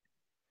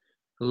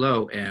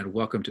Hello, and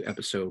welcome to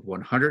episode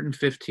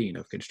 115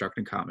 of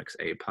Constructing Comics,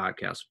 a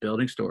podcast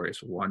building stories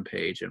one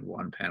page and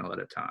one panel at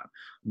a time.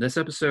 In this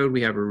episode,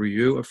 we have a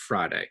review of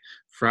Friday.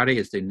 Friday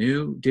is the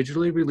new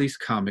digitally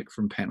released comic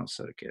from Panel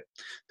Syndicate.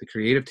 The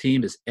creative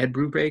team is Ed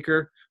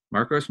Brubaker,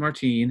 Marcos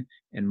Martin,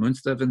 and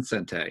Munsta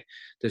Vincente.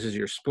 This is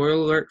your spoiler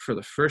alert for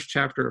the first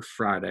chapter of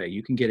Friday.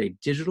 You can get a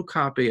digital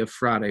copy of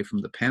Friday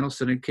from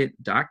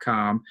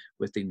thepanelsyndicate.com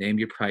with the Name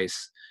Your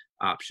Price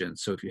option.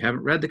 So if you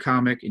haven't read the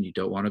comic and you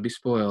don't want to be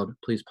spoiled,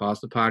 please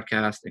pause the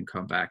podcast and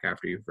come back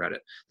after you've read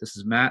it. This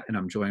is Matt, and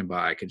I'm joined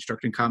by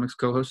Constructing Comics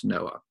co-host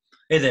Noah.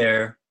 Hey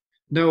there.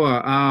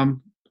 Noah,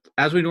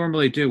 as we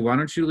normally do, why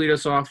don't you lead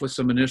us off with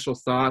some initial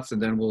thoughts,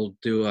 and then we'll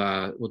do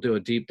a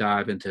deep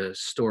dive into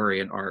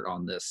story and art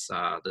on this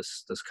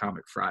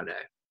comic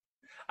Friday.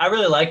 I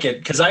really like it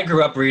because I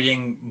grew up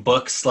reading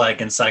books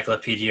like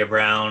Encyclopedia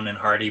Brown and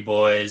Hardy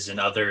Boys and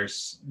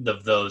others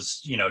of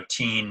those,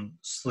 teen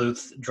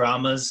sleuth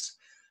dramas.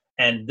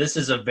 And this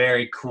is a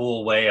very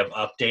cool way of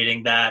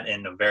updating that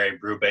in a very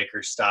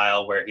Brubaker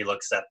style, where he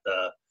looks at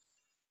the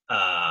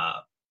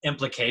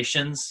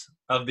implications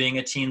of being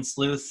a teen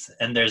sleuth.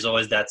 And there's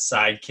always that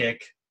sidekick,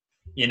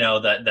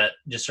 that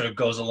just sort of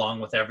goes along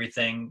with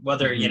everything,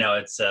 whether,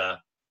 it's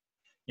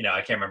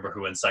I can't remember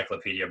who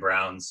Encyclopedia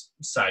Brown's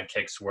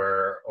sidekicks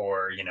were,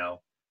 or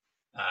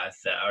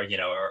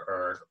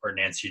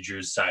Nancy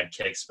Drew's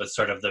sidekicks, but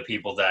sort of the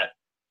people that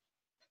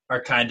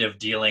are kind of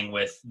dealing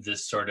with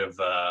this sort of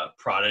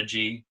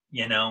prodigy,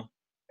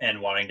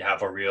 and wanting to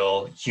have a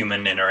real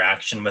human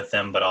interaction with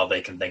them, but all they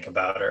can think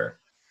about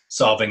are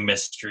solving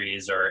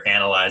mysteries or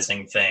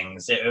analyzing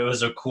things. It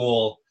was a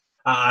cool.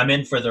 I'm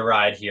in for the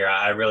ride here.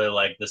 I really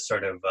like this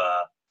sort of,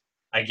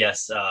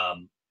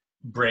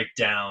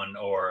 breakdown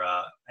or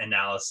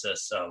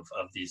analysis of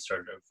these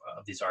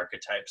these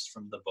archetypes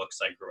from the books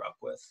I grew up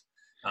with.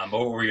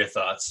 What were your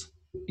thoughts?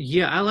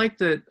 Yeah, I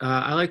liked it.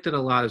 I liked it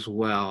a lot as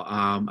well.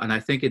 And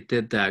I think it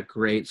did that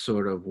great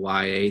sort of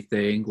YA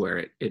thing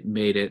where it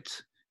made it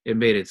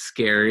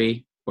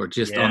scary, or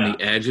just on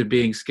the edge of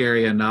being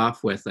scary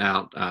enough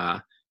without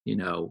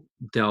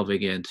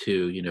delving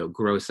into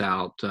gross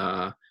out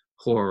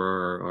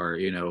horror or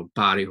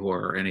body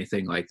horror or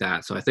anything like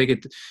that. So I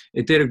think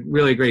it did a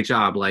really great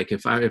job. Like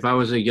if I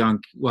was a young,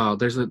 well,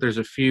 there's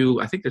a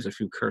few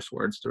curse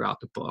words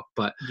throughout the book,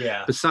 but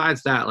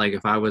besides that, like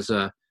if I was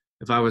a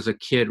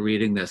kid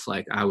reading this,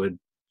 like I would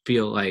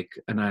feel like,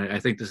 and I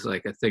think this is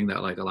like a thing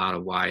that like a lot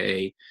of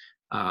YA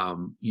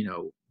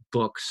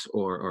books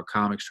or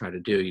comics try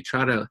to do. You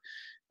try to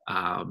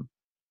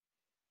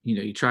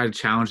you try to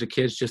challenge the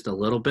kids just a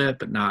little bit,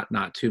 but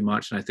not too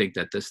much. And I think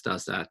that this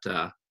does that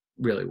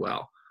really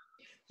well.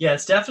 Yeah,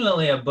 it's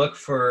definitely a book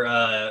for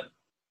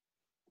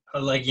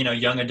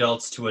young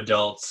adults to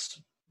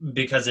adults,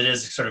 because it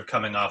is sort of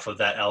coming off of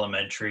that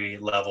elementary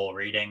level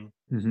reading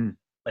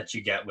that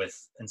you get with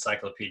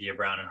Encyclopedia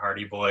Brown and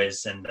Hardy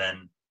Boys, and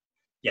then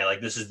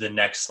this is the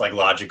next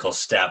logical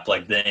step,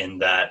 in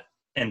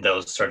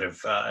those sort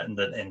of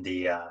in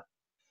the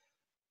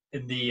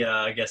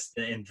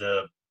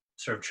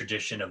sort of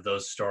tradition of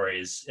those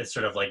stories. It's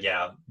sort of like,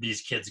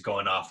 these kids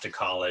going off to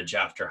college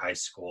after high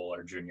school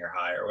or junior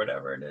high or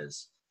whatever it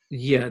is.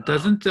 Yeah,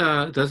 doesn't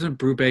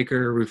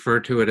Brubaker refer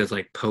to it as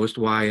like post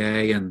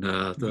YA and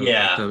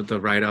the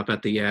write up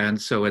at the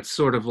end? So it's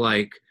sort of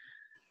like,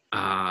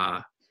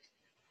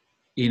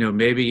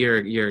 maybe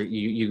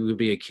you would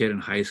be a kid in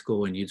high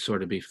school and you'd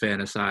sort of be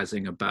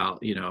fantasizing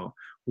about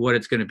what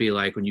it's going to be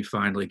like when you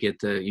finally get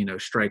to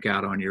strike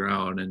out on your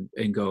own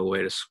and go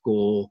away to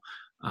school.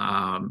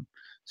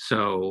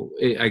 So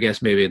I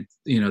guess maybe,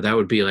 that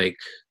would be like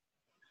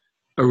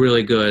a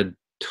really good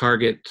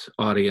target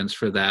audience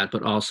for that,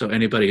 but also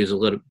anybody who's a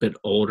little bit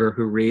older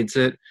who reads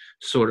it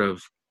sort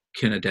of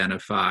can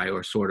identify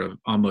or sort of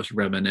almost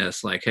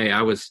reminisce like, hey,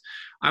 I was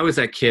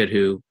that kid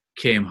who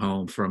came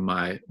home from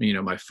my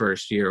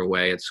first year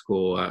away at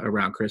school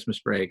around Christmas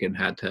break and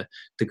had to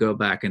go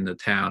back into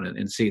town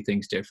and see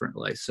things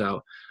differently.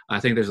 So I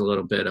think there's a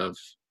little bit of,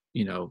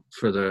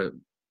 for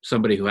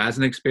somebody who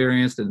hasn't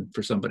experienced and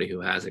for somebody who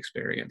has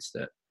experienced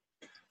it.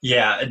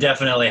 Yeah, it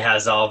definitely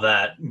has all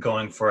that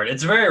going for it.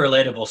 It's a very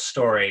relatable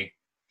story.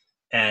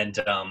 And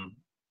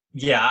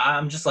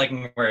I'm just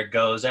liking where it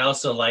goes. I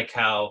also like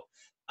how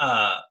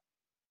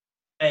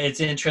it's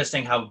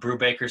interesting how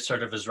Brubaker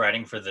sort of is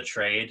writing for the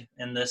trade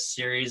in this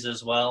series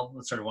as well.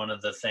 It's sort of one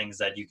of the things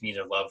that you can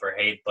either love or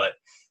hate, but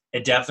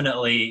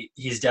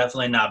he's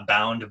definitely not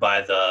bound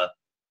by the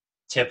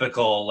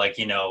typical,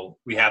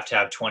 we have to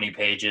have 20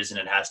 pages and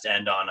it has to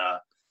end on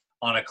a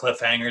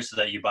cliffhanger so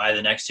that you buy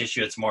the next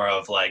issue. It's more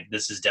of like,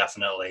 this is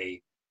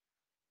definitely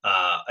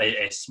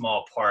a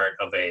small part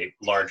of a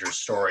larger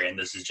story, and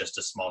this is just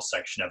a small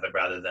section of it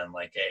rather than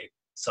like a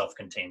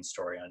self-contained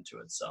story unto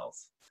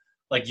itself,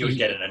 like you would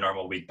get in a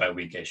normal week by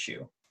week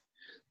issue.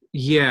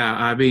 Yeah,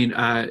 I mean,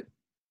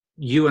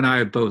 you and I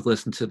have both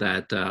listened to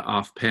that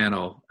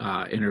off-panel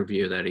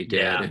interview that he did,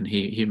 Yeah. and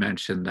he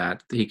mentioned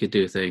that he could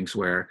do things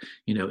where,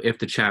 if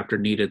the chapter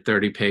needed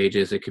 30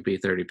 pages, it could be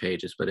 30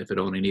 pages, but if it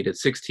only needed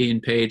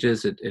 16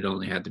 pages, it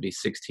only had to be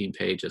 16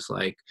 pages.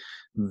 Like,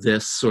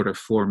 this sort of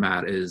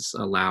format is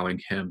allowing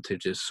him to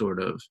just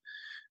sort of,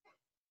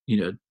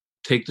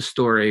 take the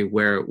story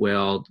where it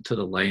will, to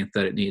the length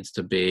that it needs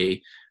to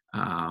be,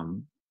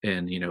 and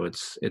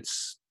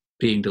it's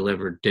being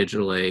delivered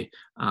digitally.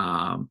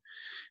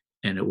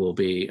 And it will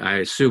be, I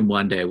assume,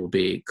 one day will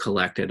be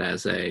collected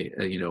as a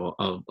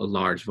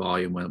large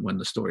volume when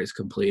the story is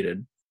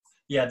completed.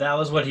 Yeah, that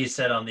was what he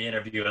said on the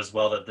interview as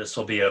well, that this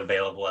will be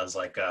available as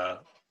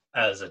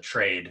as a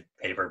trade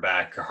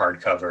paperback or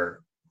hardcover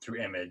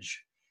through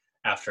Image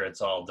after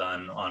it's all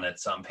done on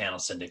its Panel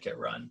Syndicate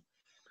run.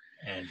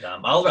 And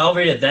I'll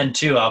read it then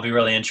too. I'll be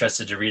really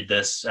interested to read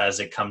this as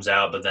it comes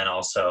out, but then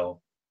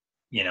also,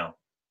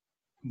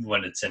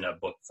 when it's in a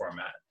book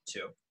format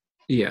too.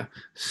 Yeah.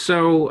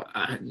 So,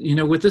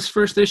 with this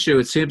first issue,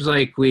 it seems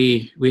like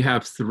we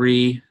have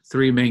three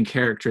main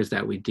characters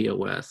that we deal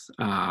with.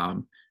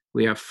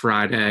 We have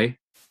Friday,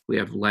 we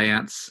have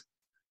Lance,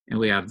 and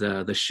we have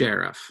the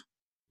sheriff.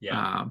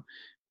 Yeah.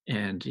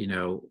 And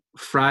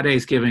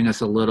Friday's giving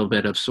us a little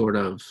bit of sort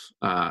of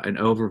an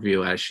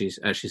overview as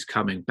she's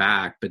coming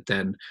back, but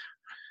then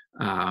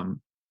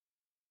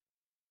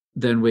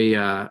we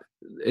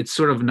it's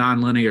sort of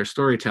nonlinear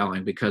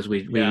storytelling, because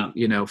we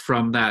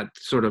from that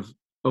sort of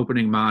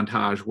opening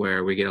montage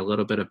where we get a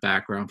little bit of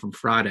background from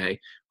Friday,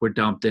 we're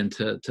dumped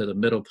into the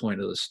middle point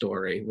of the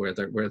story where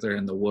they're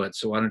in the woods.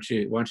 So why don't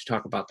you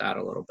talk about that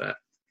a little bit?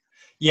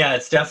 Yeah,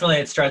 it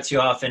starts you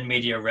off in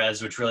media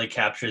res, which really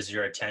captures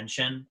your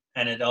attention,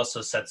 and it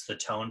also sets the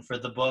tone for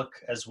the book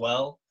as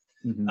well.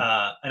 Mm-hmm.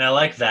 And I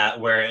like that,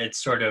 where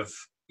it's sort of,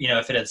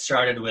 if it had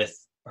started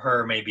with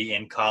her maybe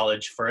in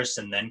college first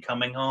and then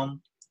coming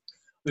home,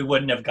 we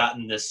wouldn't have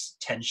gotten this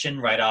tension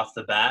right off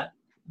the bat.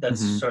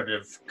 That's Mm-hmm. sort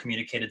of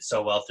communicated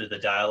so well through the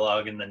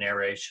dialogue and the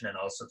narration, and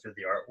also through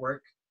the artwork.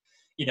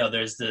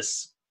 There's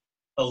this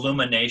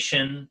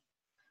illumination.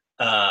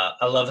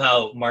 I love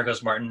how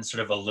Marcos Martin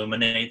sort of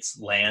illuminates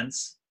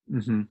Lance,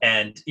 Mm-hmm.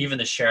 and even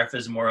the sheriff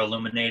is more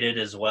illuminated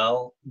as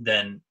well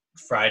than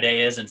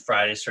Friday is, and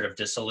Friday's sort of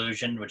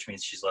disillusioned, which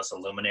means she's less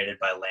illuminated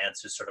by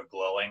Lance, who's sort of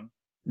glowing.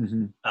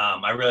 Mm-hmm.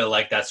 I really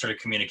like that sort of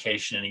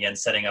communication, and again,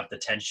 setting up the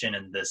tension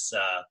and this,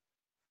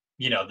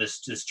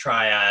 this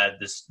triad,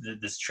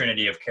 this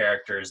trinity of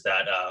characters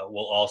that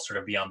will all sort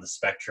of be on the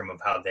spectrum of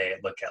how they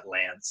look at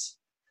Lance.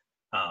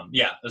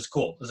 It was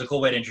cool. It was a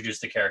cool way to introduce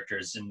the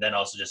characters, and then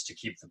also just to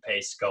keep the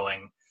pace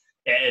going.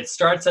 It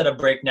starts at a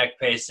breakneck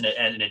pace, and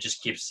it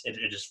just keeps it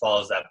just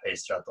follows that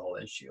pace throughout the whole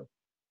issue.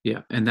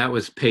 Yeah, and that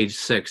was page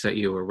 6 that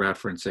you were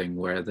referencing,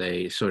 where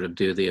they sort of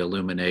do the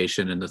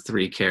illumination and the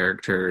three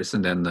characters,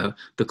 and then the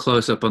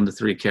close up on the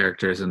three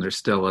characters, and they're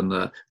still in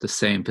the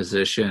same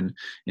position.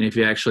 And if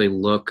you actually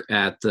look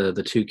at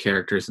the two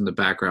characters in the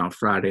background,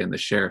 Friday and the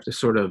sheriff, they're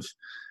sort of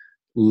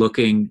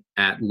looking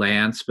at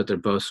Lance, but they're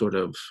both sort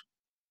of,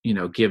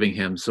 giving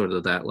him sort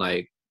of that,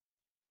 like,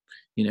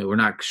 we're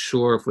not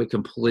sure if we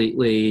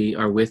completely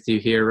are with you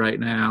here right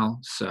now.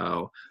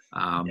 So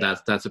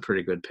that's a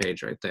pretty good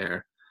page right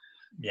there.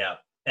 Yeah,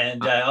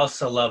 and I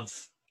also love.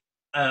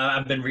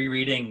 I've been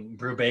rereading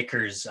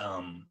Brubaker's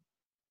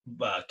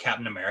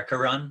Captain America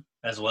run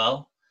as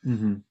well,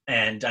 Mm-hmm.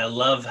 and I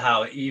love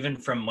how even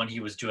from when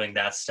he was doing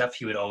that stuff,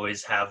 he would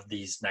always have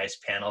these nice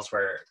panels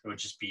where it would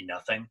just be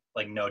nothing,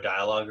 like no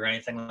dialogue or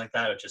anything like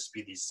that. It would just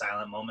be these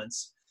silent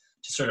moments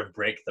to sort of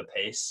break the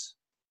pace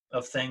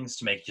of things,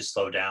 to make you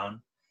slow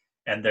down.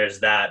 And there's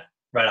that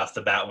right off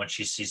the bat when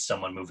she sees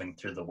someone moving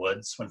through the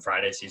woods, when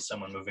Friday sees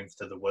someone moving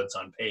through the woods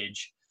on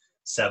page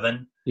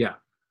 7. Yeah,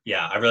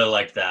 I really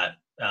like that.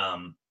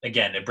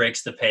 Again, it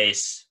breaks the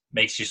pace,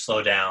 makes you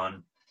slow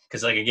down,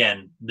 because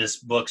again, this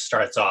book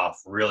starts off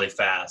really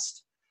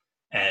fast,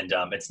 and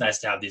it's nice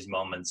to have these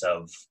moments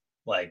of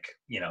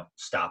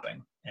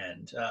stopping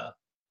and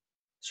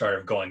sort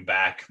of going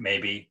back,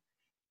 maybe,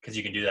 because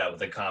you can do that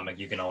with a comic.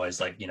 You can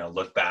always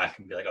look back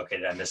and be like, okay,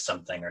 did I miss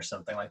something or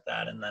something like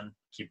that, and then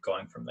keep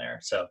going from there.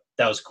 So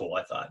that was cool,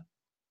 I thought.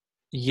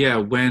 Yeah,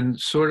 when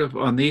sort of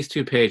on these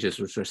two pages,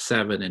 which are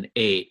 7 and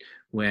 8,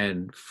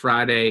 when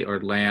Friday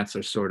or Lance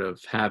are sort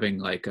of having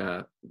like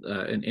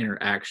an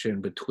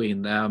interaction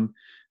between them,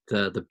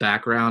 the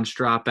backgrounds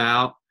drop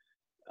out,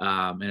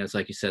 and it's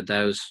like you said,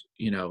 those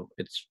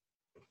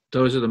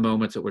are the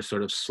moments that we're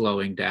sort of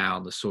slowing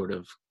down to sort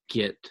of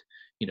get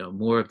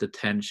more of the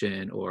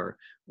tension, or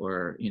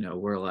we're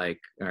like,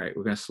 all right,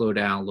 we're going to slow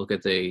down, look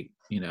at the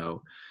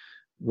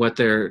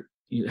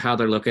how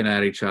they're looking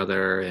at each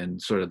other, and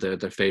sort of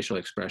their facial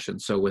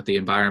expressions. So with the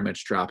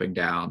environments dropping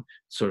down,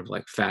 sort of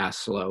like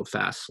fast, slow,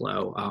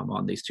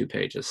 on these two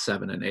pages,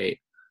 7 and 8.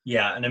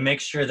 Yeah, and it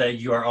makes sure that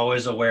you are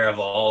always aware of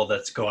all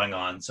that's going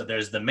on. So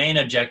there's the main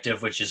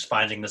objective, which is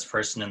finding this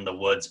person in the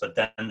woods, but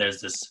then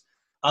there's this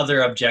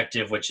other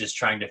objective, which is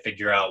trying to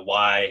figure out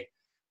why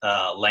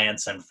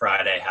Lance and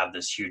Friday have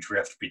this huge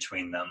rift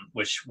between them,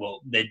 which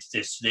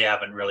they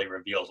haven't really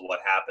revealed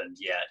what happened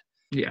yet.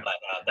 Yeah. but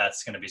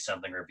that's going to be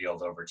something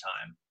revealed over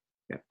time.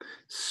 Yeah.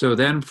 So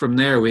then from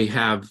there we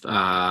have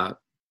the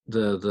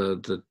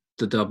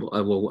double.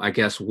 Well, I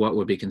guess what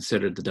would be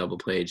considered the double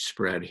page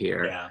spread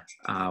here, Yeah.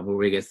 where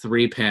we get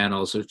 3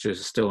 panels, which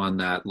is still on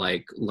that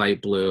like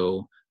light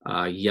blue,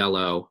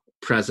 yellow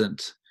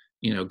present,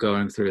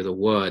 going through the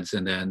woods,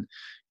 and then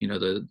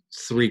the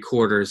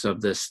 3/4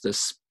 of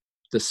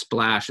the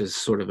splash is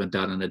sort of been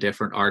done in a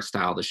different art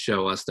style to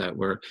show us that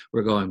we're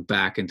going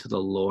back into the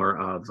lore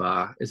of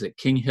is it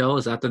King Hill?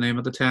 Is that the name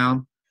of the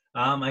town?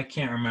 I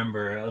can't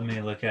remember. Let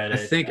me look at it.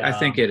 I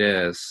think it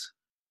is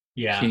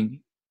Yeah.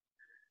 King.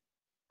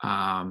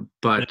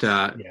 But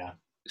Yeah.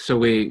 so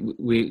we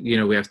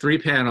have 3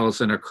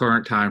 panels in our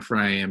current time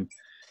frame,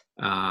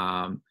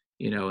 and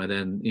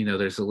then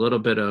there's a little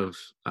bit of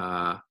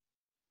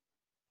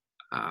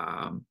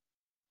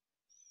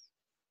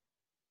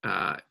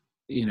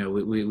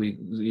we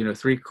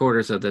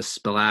 3/4 of this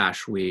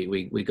splash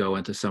we go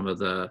into some of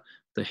the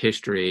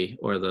history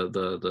or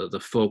the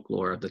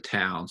folklore of the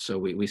town. So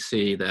we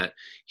see that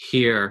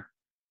here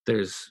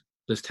this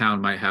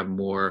town might have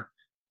more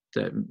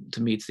that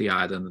to meets the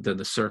eye than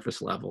the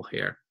surface level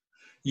here.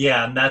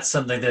 Yeah, and that's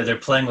something that they're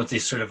playing with,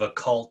 these sort of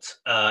occult,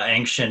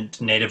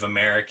 ancient Native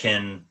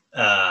American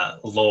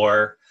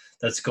lore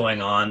that's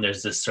going on.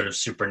 There's this sort of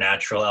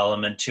supernatural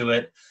element to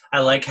it. I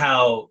like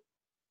how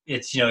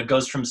it's, it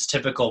goes from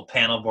typical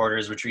panel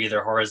borders, which are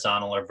either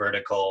horizontal or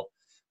vertical,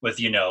 with,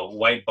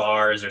 white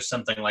bars or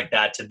something like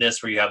that, to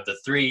this where you have the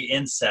 3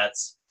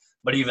 insets,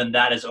 but even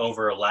that is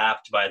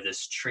overlapped by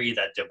this tree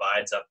that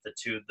divides up the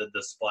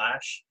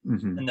splash.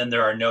 Mm-hmm. And then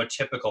there are no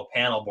typical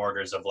panel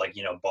borders of like,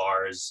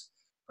 bars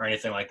or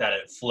anything like that.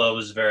 It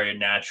flows very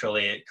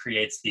naturally. It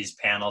creates these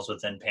panels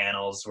within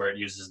panels where it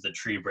uses the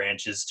tree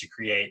branches to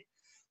create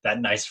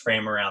that nice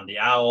frame around the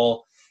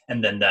owl.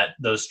 And then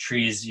those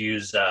trees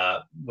use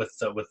with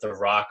the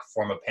rock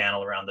form a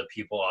panel around the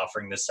people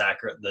offering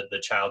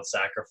the child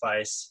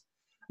sacrifice.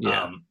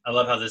 Yeah. I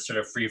love how this sort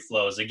of free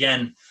flows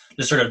again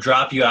to sort of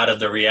drop you out of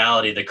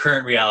the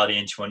current reality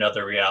into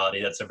another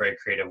reality. That's a very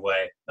creative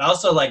way. I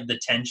also like the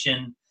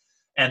tension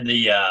and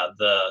the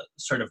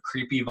sort of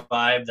creepy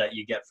vibe that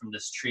you get from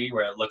this tree,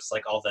 where it looks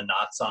like all the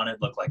knots on it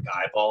look like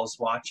eyeballs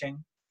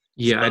watching.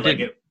 Yeah, so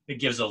it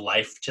gives a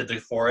life to the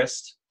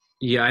forest.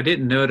 Yeah, I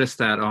didn't notice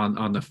that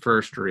on the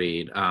first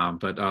read,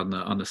 but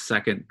on the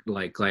second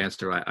glance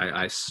through,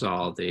 I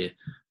saw the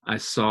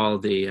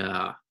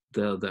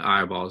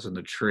eyeballs in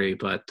the tree.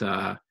 But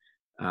no,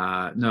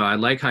 I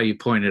like how you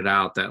pointed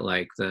out that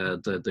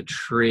the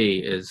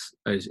tree is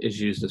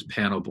used as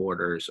panel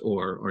borders,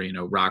 or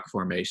rock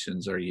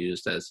formations are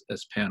used as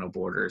panel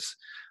borders.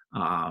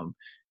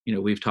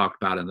 We've talked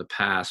about in the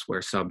past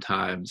where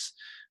sometimes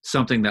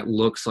something that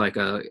looks like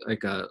a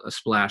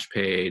splash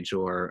page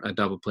or a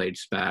double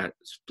page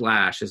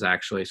splash is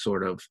actually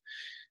sort of,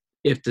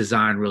 if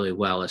designed really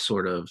well, as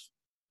sort of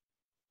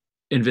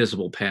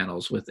invisible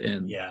panels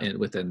within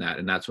that,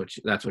 and that's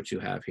what you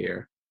have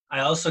here.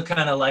 I also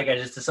kind of like,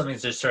 something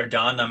that just sort of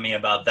dawned on me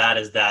about that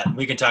is that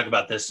we can talk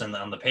about this on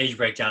the page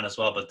breakdown as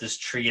well, but this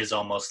tree is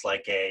almost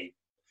like a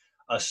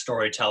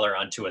storyteller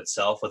unto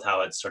itself, with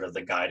how it's sort of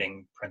the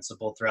guiding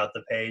principle throughout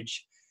the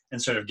page,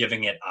 and sort of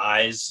giving it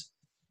eyes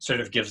sort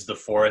of gives the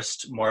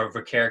forest more of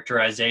a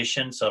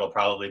characterization. So it'll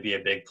probably be a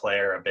big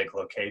player, a big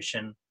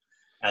location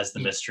as the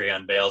mystery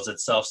unveils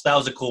itself. So that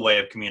was a cool way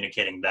of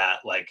communicating that,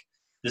 like,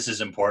 this is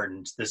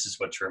important, this is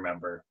what to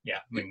remember. Yeah,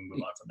 we can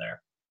move on from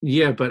there.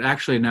 Yeah, but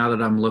actually now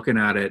that I'm looking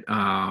at it,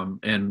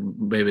 and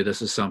maybe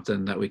this is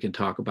something that we can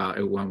talk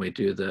about when we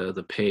do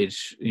the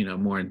page,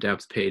 more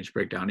in-depth page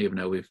breakdown, even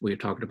though we've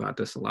talked about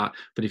this a lot.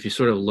 But if you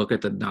sort of look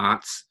at the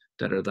knots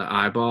that are the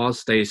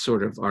eyeballs, they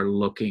sort of are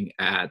looking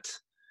at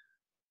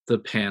the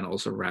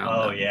panels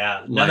around them.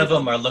 Yeah. None of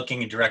them are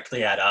looking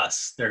directly at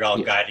us. They're all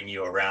guiding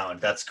you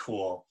around. That's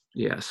cool.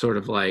 Yeah, sort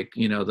of like,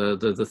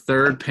 the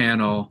third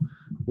panel,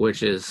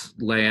 which is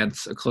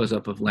Lance, a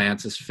close-up of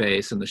Lance's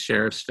face and the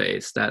sheriff's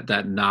face,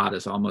 that knot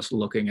is almost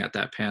looking at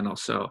that panel.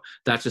 So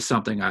that's just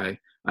something I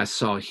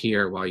saw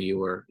here while you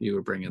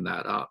were bringing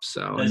that up.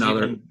 So there's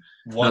another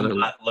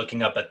knot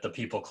looking up at the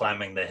people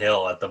climbing the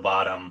hill at the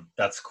bottom.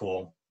 That's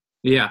cool.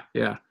 Yeah.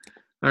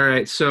 All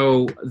right,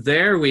 so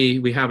there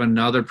we have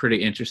another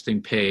pretty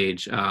interesting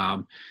page,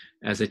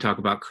 as they talk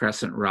about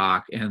Crescent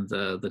Rock and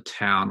the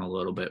town a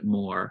little bit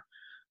more.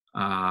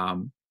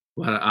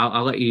 But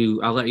I'll let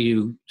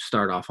you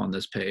start off on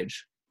this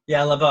page.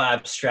 Yeah, I love how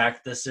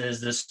abstract this is.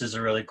 This is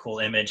a really cool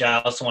image.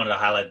 I also wanted to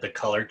highlight the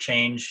color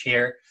change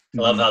here.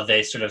 I love how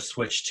they sort of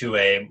switch to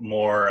a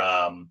more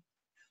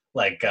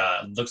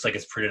looks like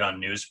it's printed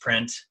on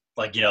newsprint.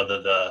 Like,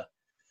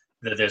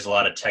 there's a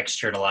lot of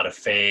texture and a lot of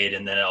fade,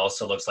 and then it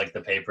also looks like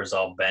the paper's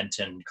all bent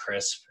and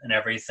crisp and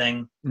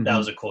everything. Mm-hmm. That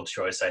was a cool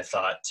choice, I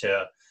thought,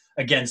 to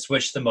again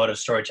switch the mode of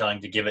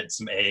storytelling to give it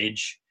some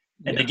age,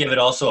 and to give it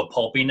also a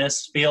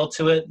pulpiness feel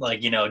to it.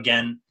 Like,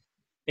 again,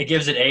 it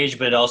gives it age,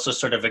 but it also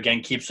sort of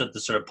again keeps with the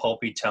sort of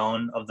pulpy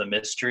tone of the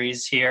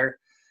mysteries here.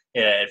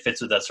 Yeah, it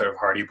fits with that sort of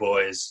Hardy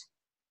Boys,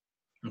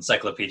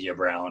 Encyclopedia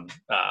Brown,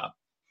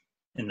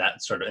 in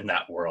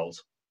that world.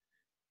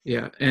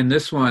 Yeah, and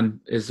this one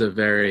is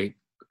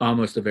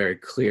almost a very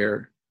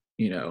clear,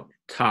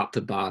 top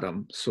to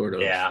bottom sort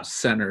of Yeah.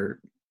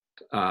 center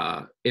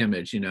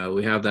image.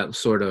 We have that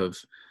sort of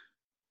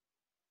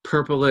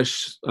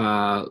purplish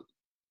uh,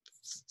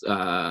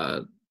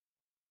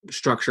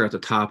 structure at the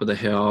top of the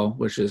hill,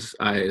 which is,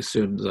 I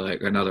assume,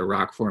 like another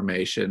rock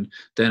formation.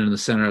 Then in the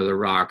center of the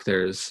rock,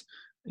 there's,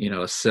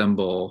 a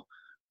symbol.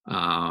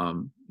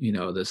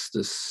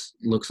 This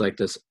looks like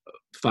this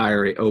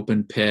fiery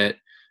open pit,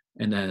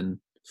 and then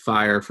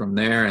fire from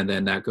there, and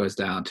then that goes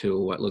down to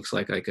what looks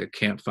like a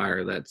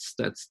campfire that's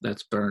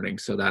burning.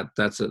 So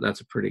that's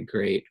a pretty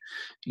great,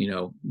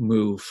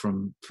 move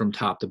from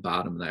top to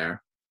bottom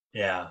there.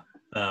 Yeah.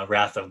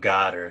 Wrath of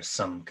God or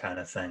some kind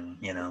of thing,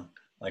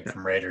 like Yeah.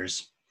 from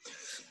Raiders.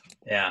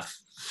 Yeah.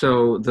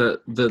 So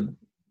the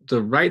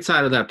right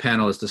side of that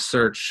panel is the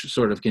search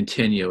sort of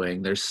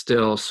continuing. There's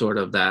still sort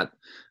of that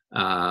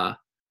uh,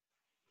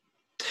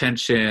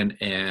 tension,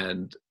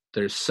 and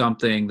there's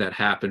something that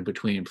happened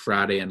between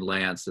Friday and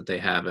Lance that they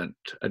haven't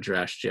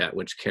addressed yet,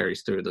 which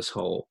carries through this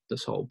whole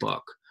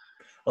book.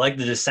 I like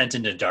the descent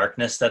into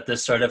darkness that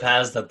this sort of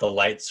has, that the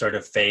light sort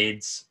of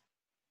fades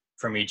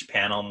from each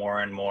panel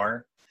more and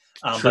more.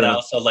 But I True.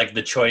 also like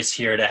the choice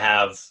here to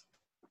have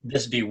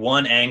this be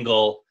one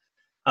angle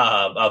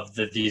of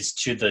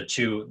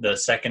the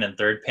second and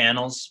third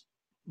panels.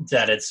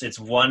 That it's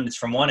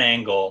from one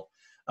angle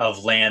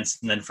of Lance,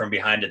 and then from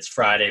behind it's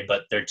Friday,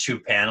 but they're two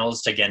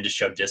panels to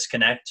show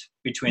disconnect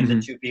between the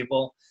Mhm. two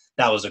people.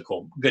 That was a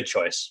good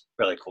choice,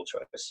 really cool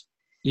choice.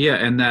 Yeah,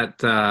 and that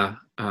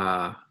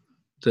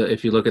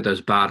if you look at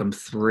those bottom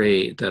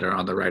three that are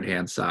on the right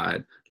hand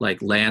side,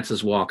 like Lance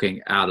is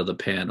walking out of the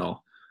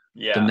panel.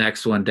 The Yeah,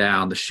 next one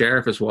down, the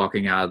sheriff is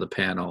walking out of the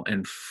panel,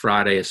 and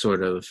Friday is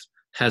sort of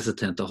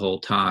hesitant the whole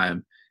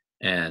time.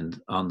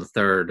 And on the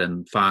third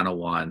and final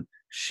one,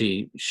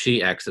 she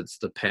exits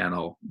the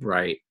panel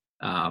right.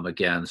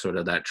 Again, sort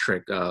of that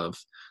trick of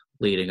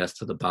leading us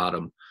to the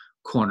bottom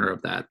corner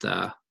of that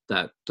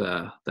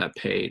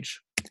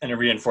page. and it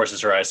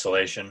reinforces her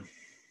isolation.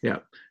 Yeah.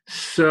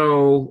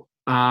 So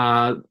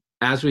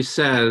as we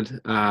said,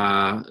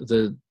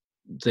 the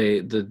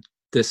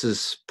this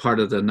is part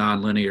of the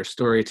nonlinear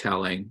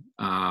storytelling.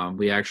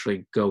 We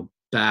actually go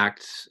back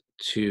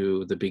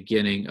to the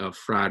beginning of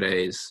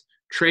Friday's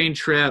train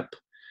trip.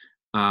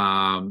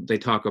 They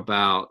talk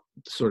about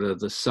sort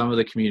of some of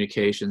the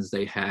communications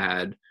they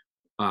had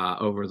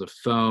over the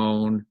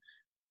phone.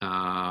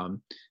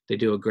 They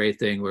do a great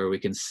thing where we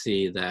can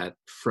see that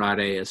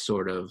Friday has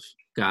sort of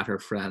got her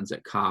friends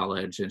at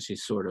college, and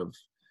she's sort of,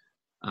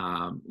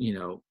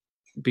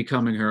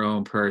 becoming her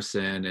own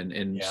person,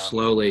 and Yeah.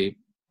 slowly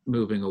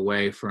moving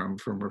away from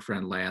her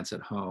friend Lance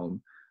at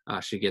home.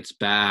 She gets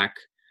back.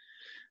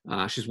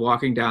 She's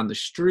walking down the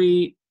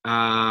street,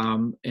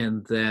 and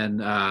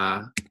then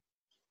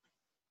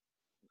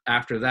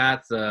after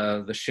that,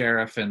 the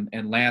sheriff and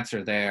Lance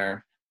are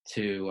there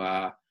to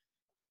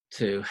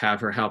have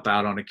her help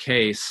out on a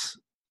case,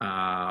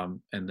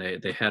 and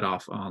they head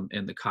off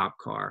in the cop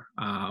car.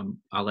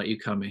 I'll let you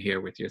come in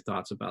here with your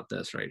thoughts about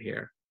this right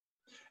here.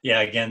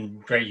 Yeah, again,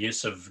 great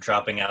use of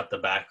dropping out the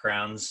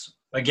backgrounds.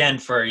 Again,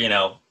 for you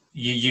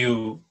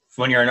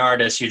when you're an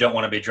artist, you don't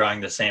want to be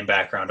drawing the same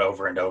background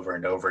over and over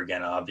and over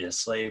again,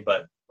 obviously.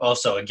 But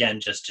also, again,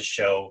 just to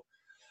show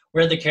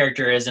where the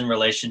character is in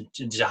relation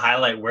to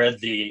highlight where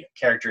the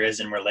character is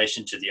in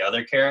relation to the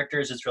other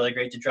characters. It's really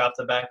great to drop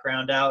the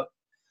background out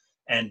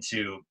and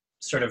to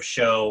sort of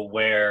show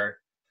where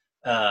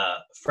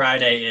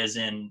Friday is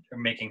in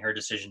making her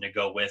decision to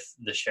go with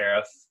the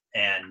sheriff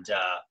and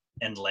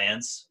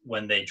Lance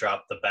when they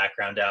drop the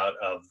background out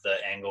of the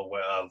angle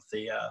of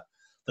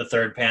the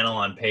third panel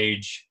on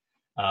page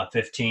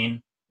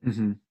 15.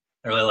 Mm-hmm.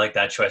 I really like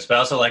that choice, but I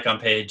also like on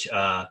page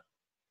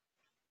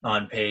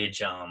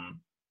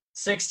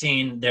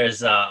 16.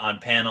 There's on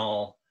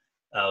panel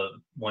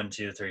 1,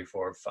 2, 3,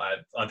 4, 5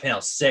 on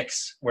panel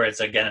 6, where it's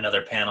again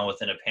another panel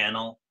within a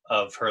panel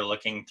of her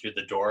looking through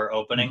the door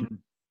opening. Mm-hmm.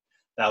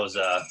 That was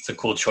it's a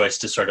cool choice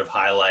to sort of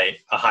highlight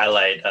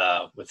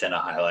within a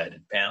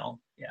highlighted panel.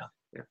 Yeah.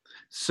 Yeah.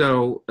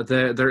 So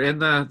they're in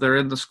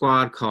the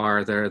squad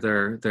car.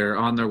 They're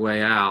on their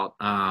way out.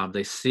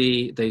 They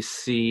see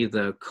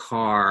the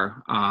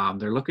car.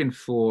 They're looking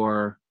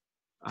for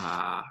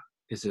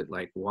is it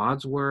like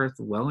Wadsworth,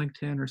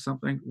 Wellington, or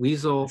something?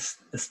 Weasel.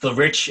 It's the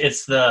rich.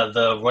 It's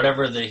the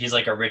whatever. He's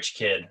like a rich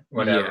kid,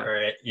 whatever. Yeah.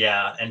 Right?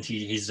 Yeah, and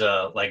he's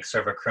like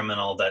sort of a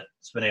criminal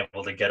that's been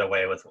able to get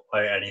away with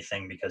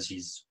anything because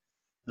he's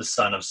the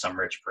son of some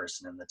rich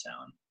person in the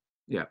town.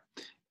 Yeah.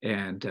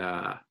 And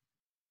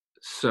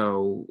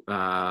so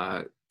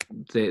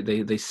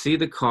they see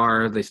the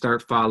car. They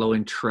start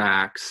following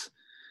tracks,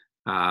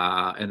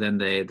 and then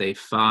they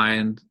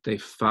find. I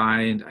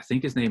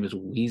think his name is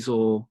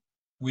Weasel,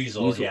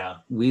 yeah.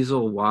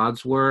 Weasel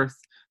Wadsworth.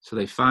 So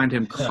they find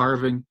him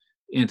carving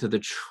into the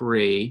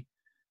tree,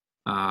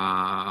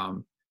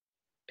 and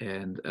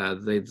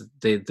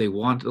they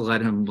want to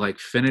let him like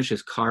finish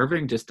his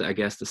carving, just to, I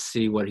guess, to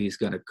see what he's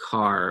going to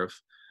carve.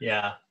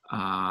 Yeah.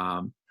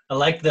 I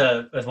like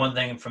the one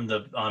thing from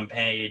the on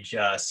page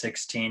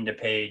 16 to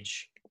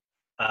page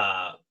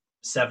uh,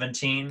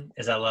 17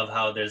 is I love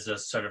how there's a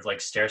sort of like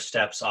stair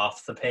steps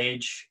off the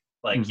page,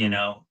 like Hmm.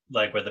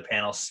 like where the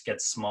panel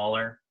gets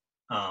smaller.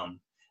 And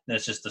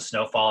it's just the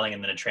snow falling,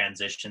 and then it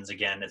transitions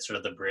again. It's sort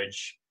of the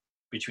bridge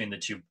between the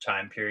two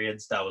time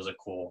periods.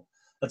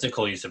 That's a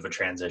cool use of a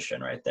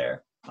transition right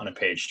there on a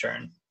page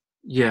turn.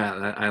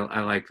 Yeah,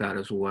 I like that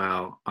as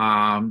well.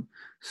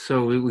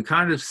 So we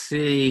kind of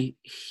see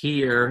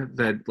here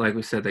that, like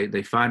we said,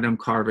 they find him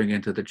carving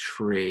into the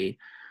tree.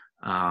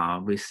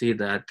 We see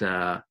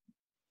that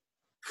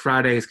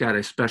Friday's got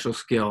a special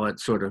skill at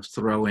sort of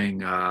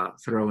throwing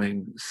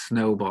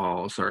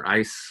snowballs or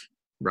ice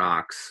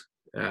rocks.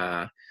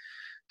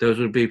 Those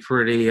would be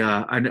pretty.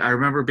 I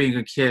remember being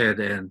a kid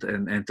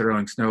and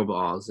throwing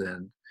snowballs,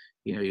 and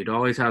you'd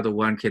always have the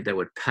one kid that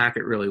would pack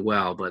it really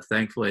well. But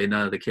thankfully,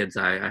 none of the kids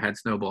I had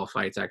snowball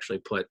fights actually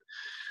put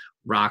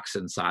rocks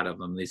inside of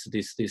them.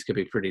 These could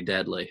be pretty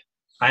deadly.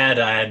 I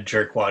had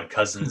jerkwad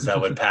cousins that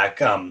would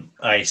pack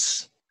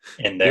ice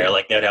in there. Yeah.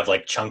 Like they'd have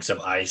like chunks of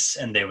ice,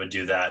 and they would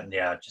do that. And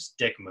yeah, just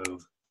dick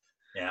move.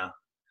 Yeah.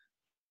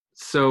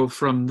 So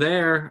from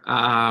there,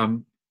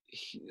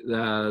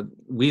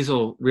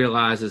 Weasel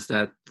realizes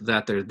that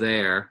they're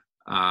there,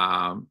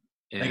 I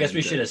guess we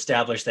and should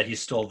establish that he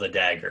stole the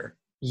dagger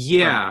from the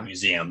yeah,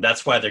 museum.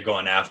 That's why they're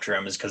going after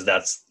him, is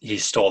because he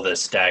stole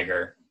this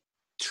dagger.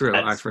 true.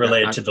 I That's forgot.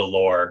 related to the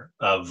lore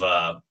of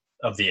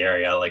the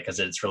area, like because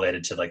it's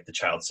related to like the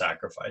child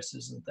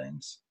sacrifices and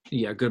things.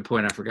 Yeah, good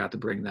point. I forgot to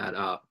bring that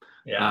up.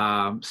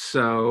 Yeah.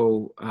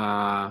 So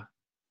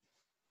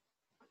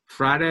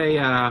Friday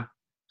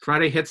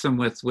Friday hits him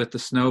with the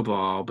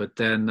snowball, but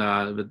then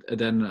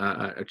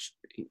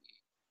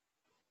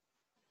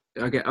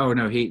okay. Oh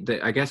no,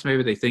 I guess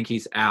maybe they think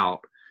he's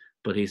out,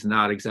 but he's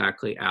not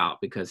exactly out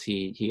because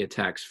he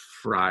attacks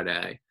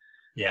Friday.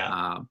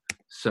 Yeah.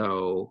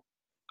 So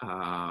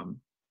um,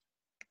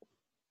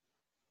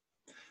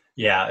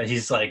 Yeah,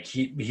 he's like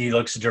he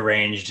looks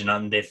deranged,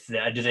 and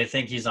do they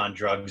think he's on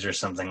drugs or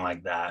something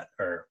like that,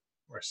 or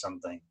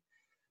something?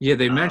 yeah,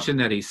 they Um, mentioned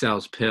that he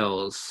sells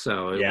pills,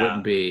 so it yeah,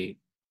 wouldn't be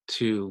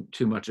too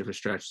much of a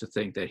stretch to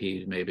think that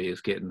he maybe is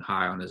getting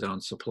high on his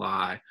own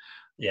supply.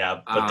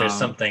 yeah, but there's Um,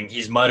 something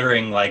he's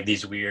muttering like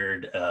these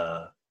weird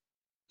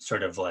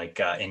sort of like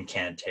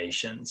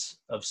incantations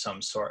of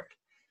some sort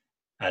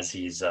as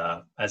he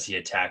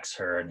attacks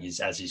her, and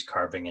he's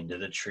carving into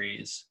the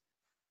trees.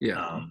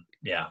 yeah,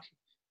 Yeah,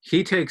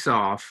 he takes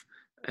off,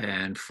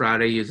 and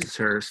Friday uses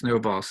her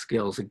snowball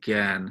skills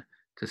again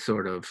to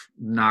sort of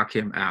knock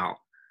him out.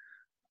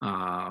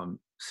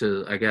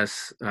 So I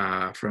guess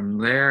from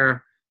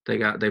there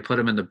they put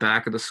him in the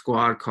back of the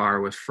squad car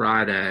with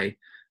Friday.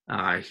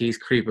 He's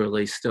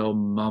creepily still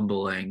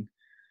mumbling,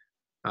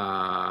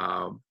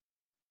 uh,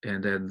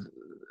 and then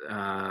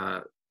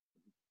uh,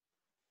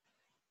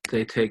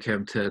 they take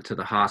him to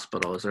the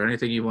hospital. Is there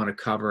anything you want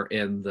to cover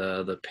in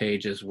the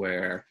pages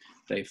where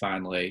they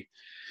finally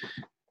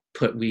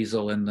put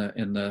Weasel in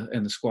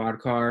the squad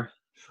car?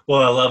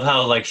 well, I love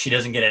how like she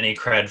doesn't get any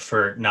cred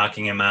for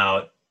knocking him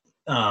out.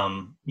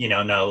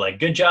 No, like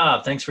good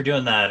job, thanks for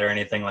doing that, or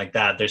anything like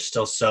that. They're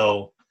still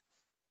so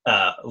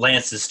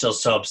Lance is still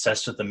so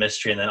obsessed with the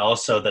mystery, and then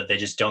also that they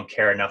just don't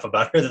care enough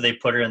about her that they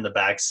put her in the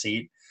back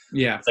seat.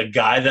 Yeah. The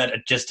guy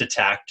that just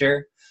attacked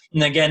her,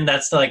 and again,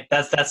 that's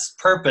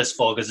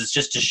purposeful because it's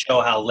just to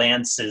show how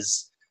Lance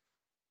is.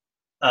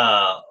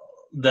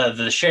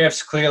 The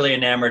sheriff's clearly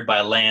enamored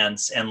by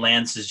Lance, and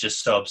Lance is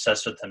just so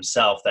obsessed with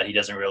himself that he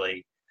doesn't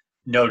really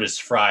notice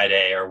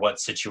Friday or what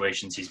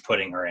situations he's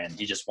putting her in.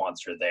 He just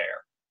wants her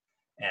there,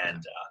 and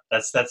Yeah.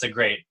 that's a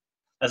great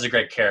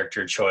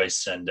character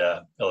choice and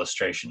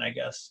illustration, I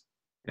guess.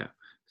 Yeah.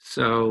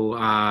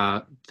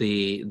 So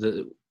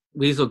the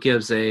Weasel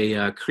gives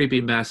a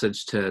creepy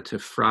message to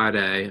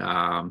Friday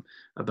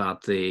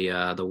about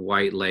the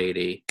white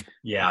lady.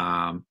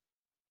 Yeah, Um,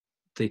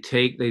 they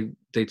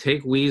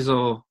take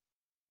Weasel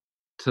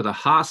to the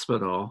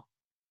hospital,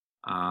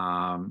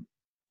 um,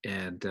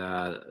 and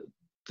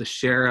the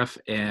sheriff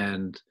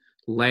and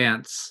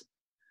Lance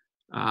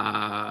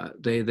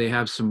they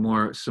have some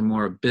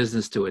more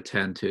business to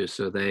attend to,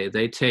 so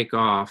they take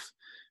off,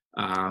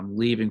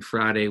 leaving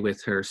Friday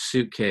with her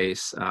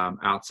suitcase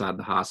outside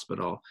the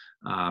hospital.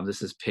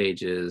 This is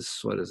pages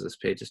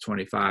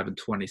 25 and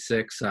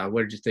 26.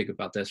 What did you think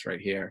about this right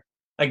here?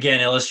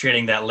 again,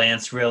 illustrating that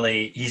Lance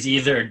really he's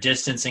either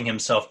distancing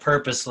himself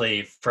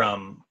purposely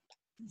from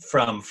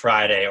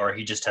Friday, or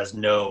he just has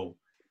no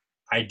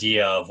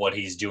idea of what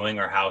he's doing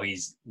or how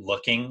he's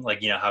looking,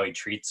 like how he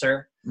treats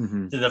her.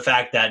 Hmm. To the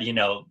fact that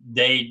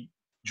they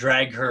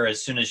drag her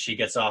as soon as she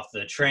gets off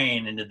the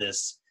train into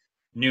this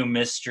new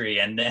mystery,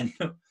 and then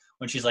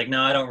when she's like,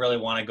 no, I don't really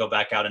want to go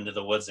back out into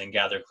the woods and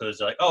gather clues,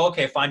 they're like, oh,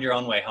 okay, find your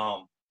own way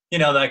home,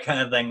 that kind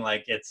of thing.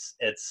 Like it's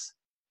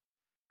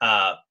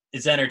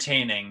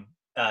entertaining,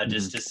 Hmm.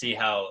 just to see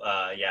how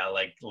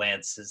like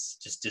Lance is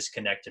just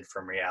disconnected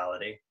from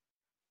reality.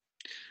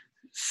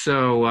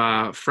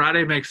 So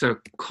Friday makes a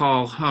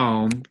call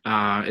home,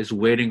 is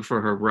waiting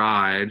for her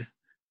ride,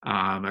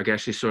 I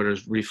guess she's sort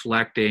of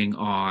reflecting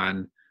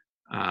on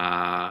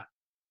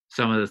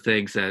some of the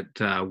things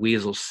that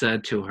Weasel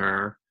said to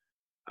her.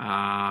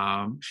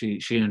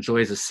 She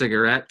enjoys a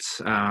cigarette,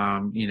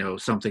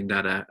 something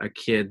that a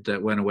kid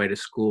that went away to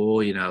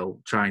school,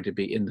 trying to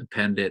be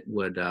independent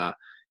would,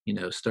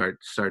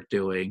 start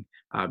doing,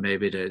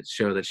 maybe to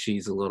show that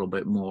she's a little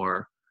bit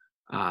more,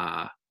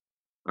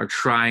 or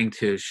trying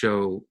to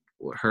show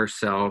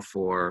herself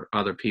or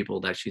other people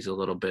that she's a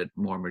little bit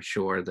more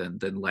mature than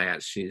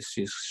Lance.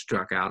 She's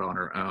struck out on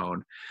her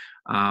own.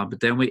 But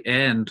then we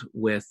end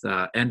with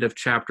end of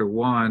chapter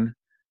 1,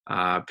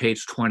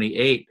 page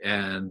 28,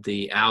 and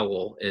the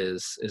owl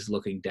is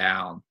looking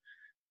down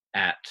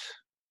at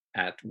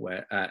I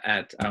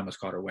almost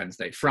called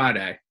her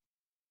Friday.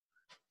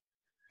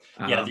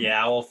 Yeah, the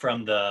owl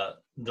from the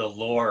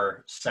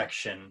lore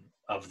section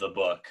of the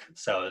book.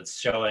 So it's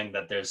showing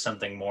that there's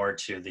something more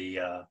to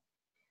the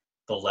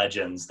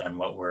legends than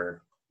what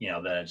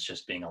than it's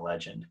just being a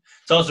legend.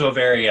 It's also a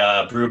very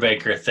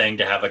Brubaker thing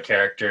to have a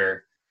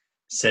character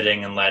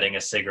sitting and lighting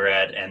a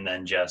cigarette and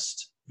then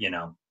just,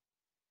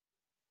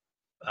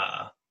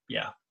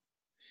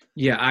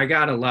 I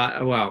got a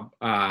lot. Well,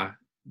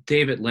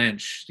 David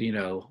Lynch,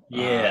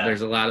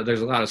 there's a lot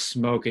of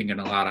smoking and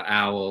a lot of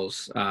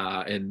owls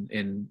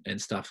and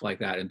stuff like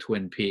that in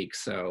Twin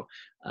Peaks. So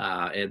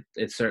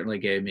it certainly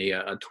gave me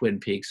a Twin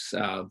Peaks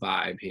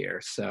vibe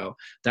here. So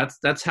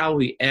that's how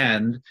we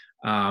end.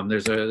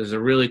 There's a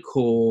really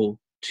cool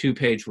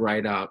 2-page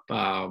write-up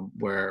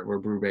where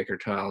Brubaker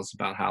tells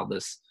about how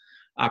this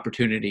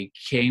opportunity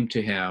came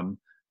to him.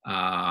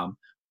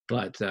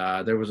 But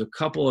there was a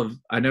couple of,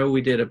 I know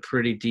we did a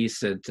pretty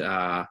decent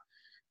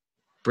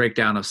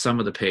breakdown of some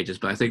of the pages,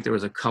 but I think there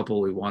was a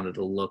couple we wanted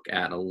to look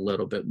at a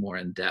little bit more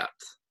in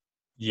depth.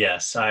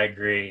 Yes, I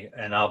agree.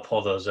 And I'll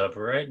pull those up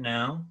right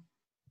now.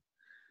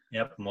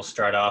 Yep. And we'll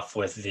start off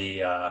with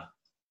the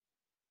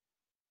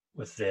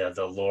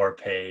lore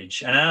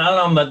page. And I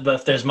don't know but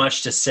if there's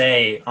much to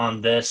say on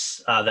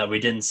this that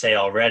we didn't say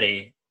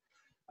already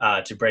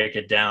to break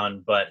it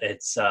down, but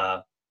it's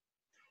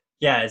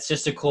it's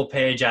just a cool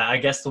page. I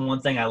guess the one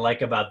thing I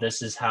like about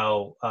this is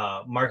how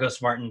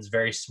Marcos Martin's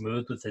very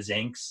smooth with his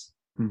inks.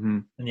 Mm-hmm.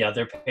 In the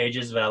other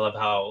pages, but I love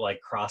how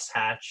like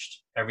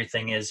cross-hatched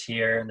everything is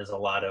here. And there's a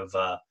lot of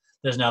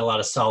there's not a lot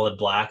of solid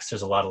blacks.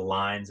 There's a lot of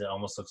lines. It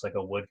almost looks like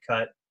a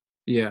woodcut.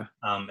 Yeah.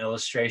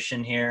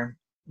 Illustration here.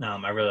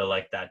 I really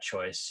like that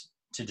choice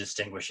to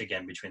distinguish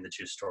again between the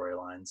two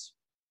storylines.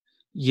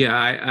 Yeah,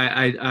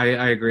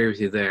 I agree with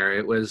you there.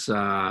 It was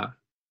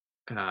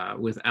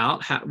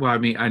without well, I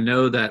mean, I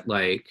know that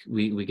like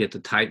we get the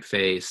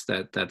typeface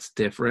that's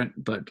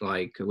different, but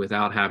like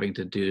without having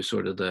to do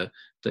sort of the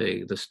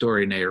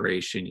story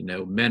narration,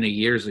 many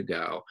years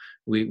ago,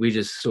 we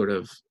just sort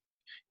of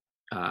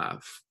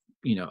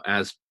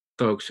as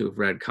folks who've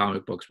read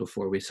comic books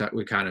before, we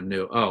kind of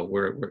knew, oh,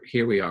 we're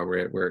here, we are,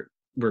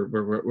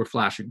 we're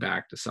flashing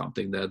back to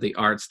something. The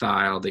art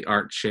style, the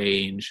art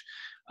change,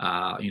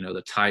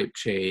 the type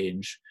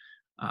change,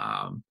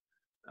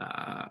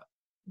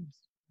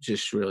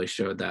 just really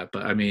showed that.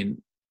 But I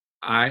mean,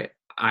 I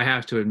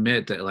have to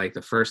admit that like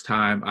the first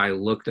time I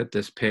looked at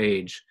this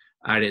page,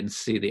 I didn't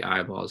see the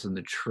eyeballs in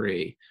the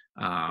tree.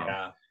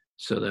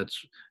 So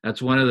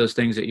that's one of those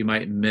things that you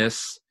might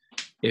miss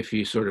if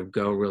you sort of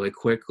go really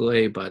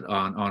quickly, but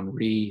on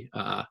reread,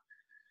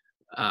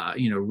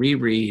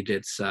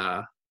 it's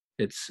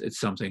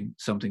something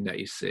that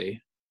you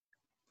see.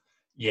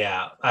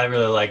 Yeah, I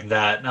really like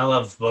that. And I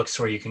love books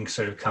where you can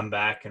sort of come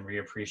back and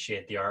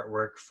reappreciate the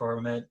artwork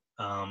from it.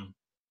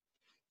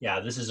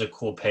 This is a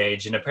cool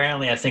page. And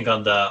apparently I think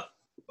on the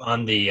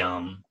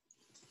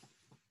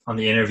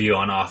interview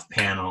on Off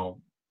Panel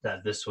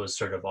that this was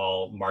sort of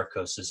all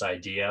Marcos's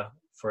idea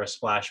for a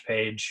splash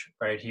page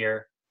right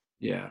here.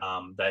 Yeah.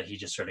 That he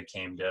just sort of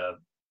came to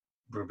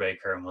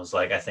Brubaker and was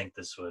like, I think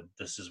this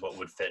is what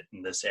would fit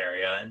in this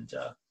area. And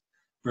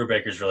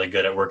Brubaker's really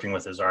good at working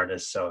with his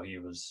artists, so he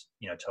was,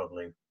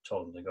 totally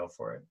go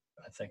for it.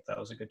 I think that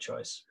was a good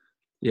choice.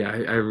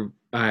 Yeah,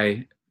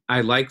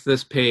 I like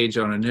this page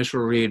on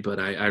initial read, but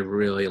I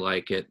really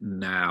like it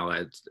now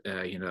as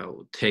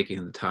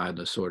taking the time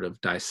to sort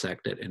of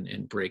dissect it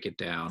and break it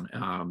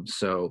down.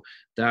 So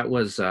that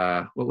was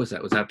what was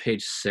that? Was that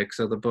page 6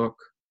 of the book?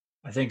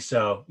 I think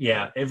so.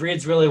 Yeah, it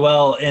reads really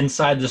well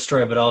inside the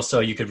story, but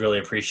also you could really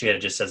appreciate it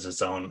just as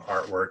its own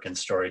artwork and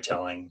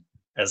storytelling,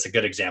 as a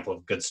good example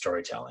of good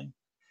storytelling.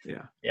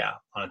 Yeah,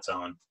 on its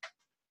own.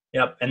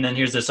 Yep. And then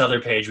here's this other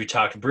page we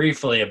talked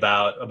briefly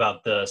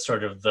about the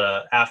sort of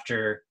the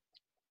after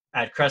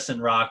at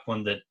Crescent Rock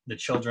when the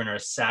children are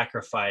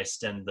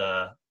sacrificed and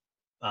the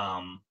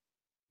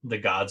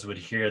gods would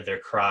hear their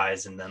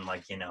cries and then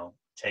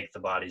take the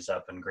bodies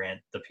up and grant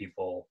the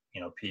people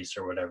peace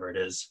or whatever it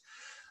is.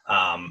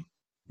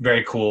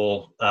 Very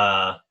cool,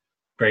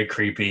 very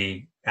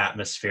creepy,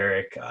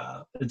 atmospheric.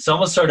 It's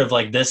almost sort of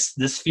like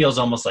this feels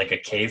almost like a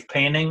cave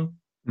painting.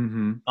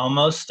 Mm-hmm.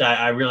 Almost.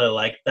 I really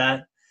like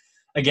that.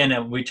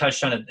 Again, we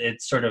touched on it.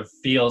 It sort of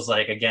feels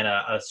like, again,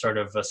 a sort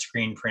of a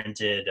screen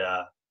printed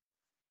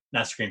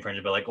not screen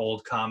printed, but like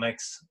old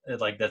comics.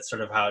 Like that's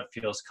sort of how it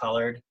feels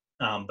colored.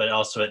 But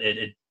also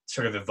it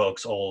sort of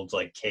evokes old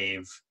like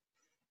cave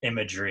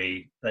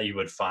imagery that you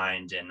would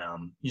find in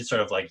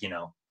sort of like,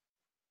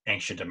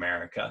 ancient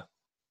America.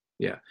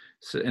 Yeah.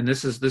 So, and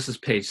this is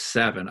page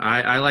 7.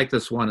 I like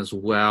this one as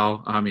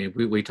well. I mean,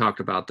 we talked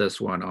about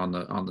this one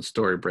on the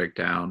story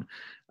breakdown.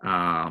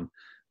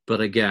 But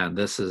again,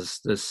 this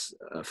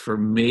for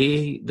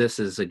me, this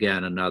is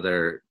again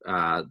another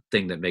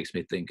thing that makes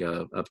me think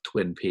of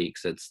Twin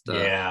Peaks. It's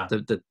Yeah.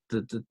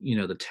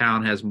 the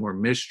town has more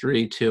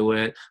mystery to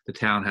it. The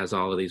town has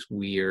all of these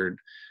weird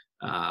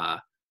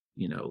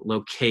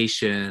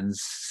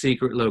locations,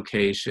 secret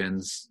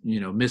locations,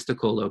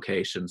 mystical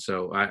locations.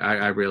 So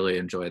I really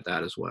enjoyed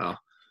that as well.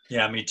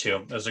 Yeah, me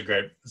too. It's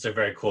a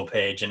very cool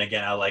page. And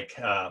again, I like,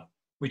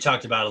 we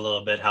talked about a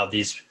little bit how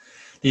these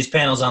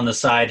panels on the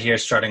side here,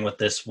 starting with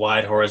this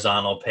wide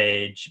horizontal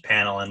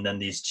panel, and then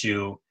these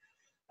two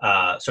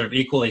sort of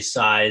equally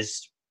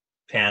sized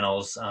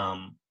panels,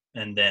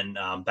 and then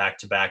back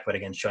to back, but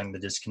again, showing the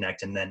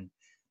disconnect. And then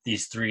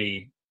these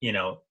three,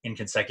 in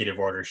consecutive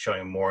order,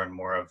 showing more and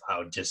more of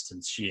how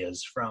distant she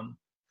is from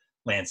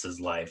Lance's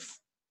life.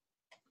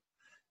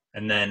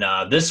 And then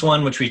this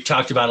one, which we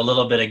talked about a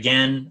little bit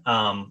again,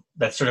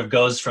 that sort of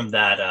goes from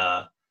that,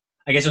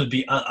 I guess it would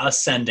be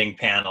ascending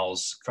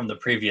panels from the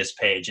previous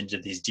page into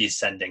these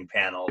descending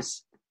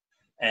panels.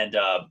 And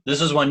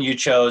this is one you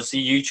chose.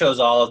 You chose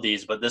all of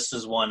these, but this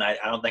is one I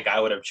don't think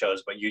I would have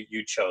chose, but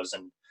you chose.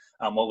 And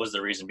what was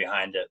the reason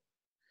behind it?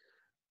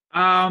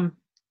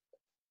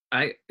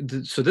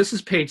 So this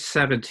is page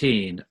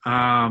 17.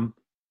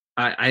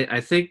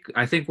 I think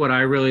what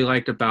I really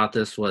liked about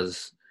this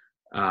was,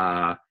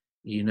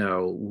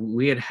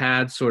 we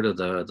had sort of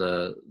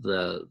the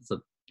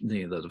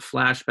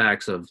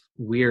flashbacks of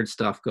weird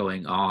stuff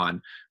going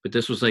on, but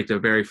this was like the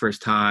very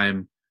first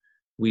time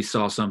we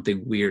saw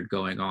something weird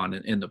going on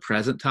in the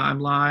present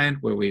timeline,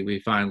 where we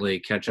finally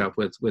catch up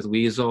with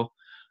Weasel.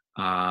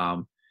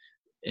 And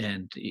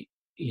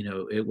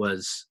it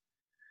was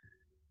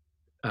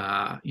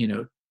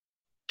the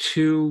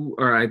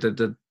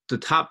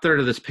top third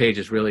of this page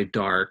is really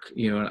dark.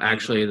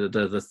 Actually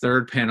the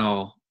third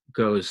panel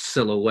goes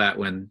silhouette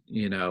when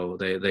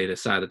they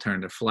decide to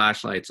turn their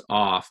flashlights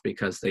off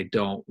because they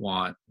don't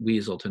want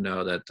Weasel to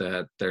know that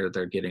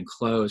they're getting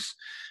close.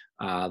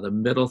 The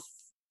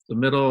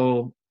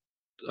middle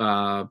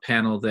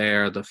panel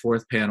there, the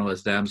fourth panel,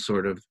 is them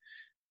sort of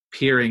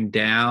peering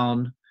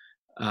down.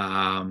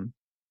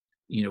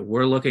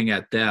 We're looking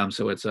at them,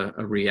 so it's a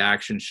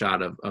reaction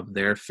shot of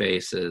their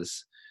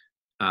faces.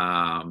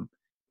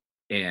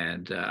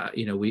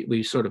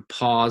 We sort of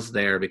pause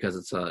there because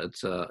it's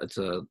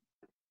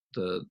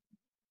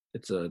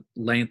a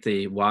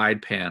lengthy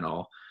wide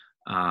panel,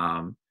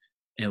 and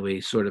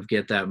we sort of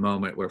get that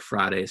moment where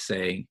Friday's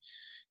saying,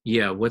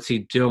 "Yeah, what's he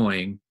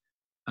doing?"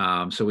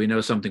 So we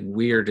know something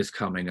weird is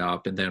coming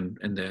up, and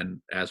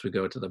then as we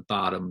go to the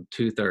bottom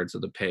 2/3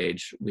 of the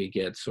page, we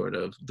get sort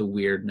of the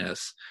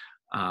weirdness.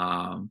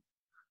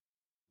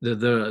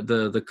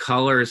 The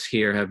colors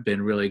here have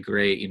been really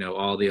great.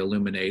 All the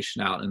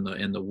illumination out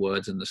in the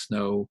woods and the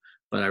snow,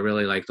 but I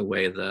really like the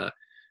way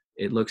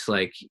it looks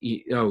like.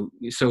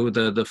 So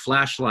the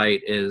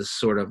flashlight is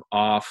sort of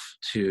off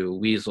to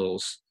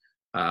Weasel's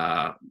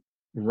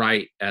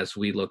right as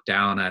we look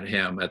down at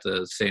him at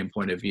the same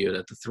point of view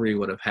that the three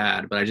would have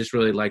had. But I just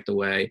really like the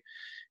way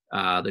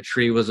the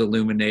tree was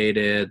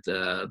illuminated,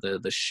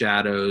 the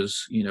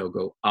shadows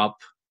go up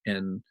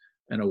and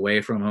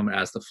away from him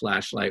as the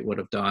flashlight would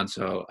have done.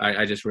 So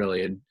I just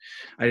really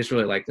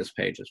like this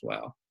page as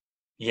well.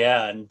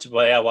 Yeah, and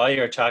while you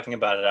were talking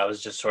about it, I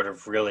was just sort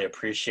of really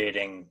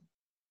appreciating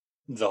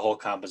the whole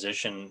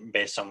composition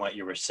based on what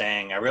you were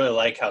saying. I really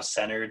like how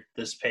centered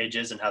this page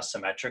is and how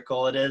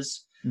symmetrical it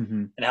is.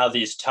 Mm-hmm. And how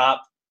these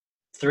top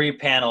three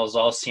panels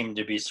all seem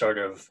to be sort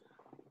of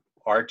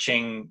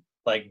arching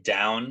like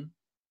down,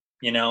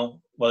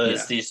 whether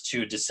it's these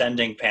two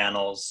descending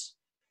panels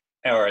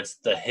or it's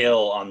the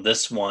hill on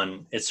this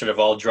one. It's sort of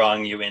all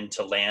drawing you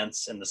into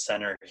Lance in the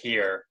center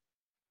here.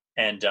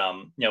 And,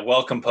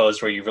 well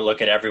composed where you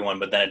look at everyone,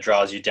 but then it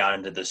draws you down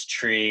into this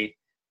tree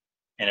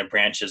and it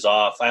branches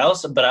off. I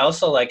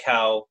also like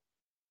how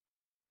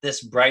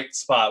this bright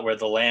spot where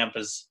the lamp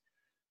is,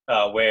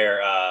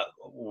 where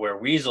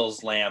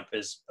Weasel's lamp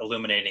is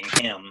illuminating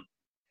him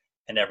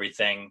and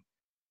everything,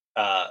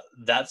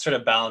 that sort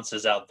of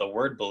balances out the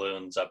word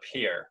balloons up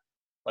here.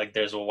 Like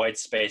there's a white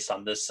space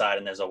on this side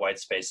and there's a white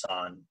space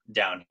on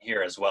down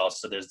here as well.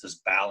 So there's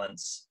this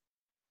balance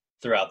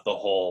throughout the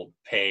whole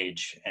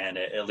page, and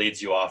it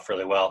leads you off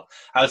really well.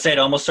 I would say it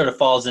almost sort of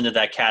falls into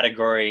that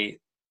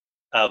category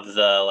of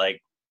the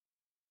like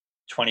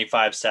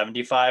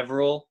 25-75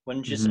 rule,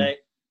 wouldn't you say,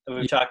 that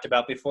we've talked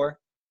about before?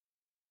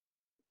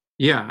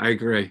 Yeah, I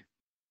agree.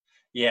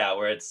 Yeah,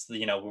 where it's,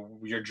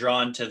 you're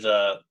drawn to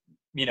the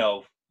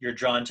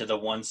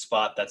one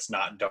spot that's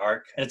not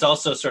dark. And it's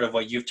also sort of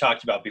what you've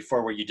talked about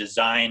before, where you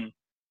design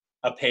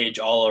a page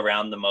all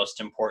around the most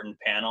important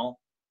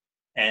panel.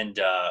 And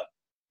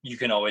you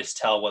can always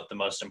tell what the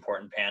most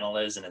important panel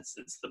is, and it's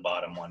the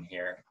bottom one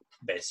here,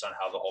 based on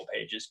how the whole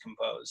page is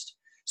composed.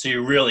 So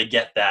you really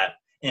get that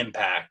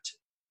impact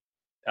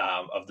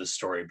of the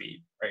story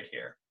beat right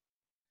here.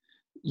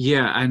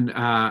 Yeah, and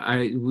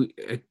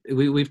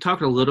we've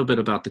talked a little bit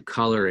about the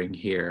coloring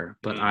here,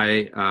 but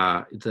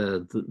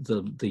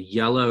the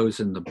yellows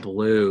and the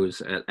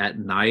blues at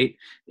night,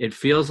 it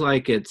feels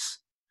like it's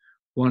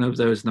one of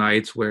those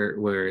nights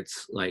where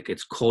it's like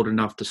it's cold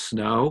enough to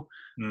snow,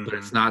 but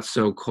it's not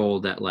so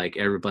cold that like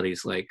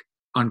everybody's like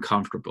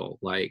uncomfortable.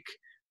 Like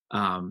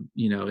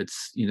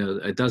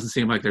it doesn't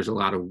seem like there's a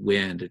lot of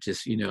wind. It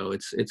just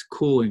it's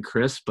cool and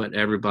crisp, but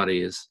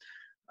everybody is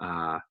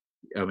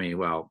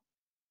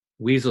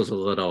Weasel's a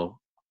little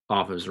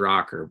off his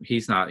rocker. He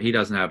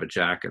doesn't have a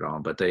jacket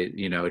on, but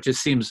it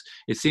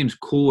seems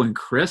cool and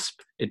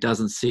crisp. It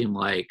doesn't seem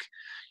like,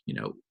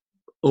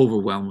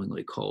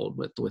 overwhelmingly cold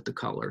with the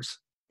colors.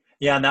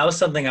 Yeah, and that was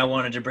something I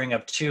wanted to bring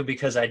up too,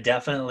 because I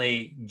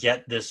definitely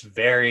get this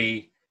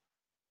very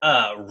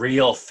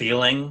real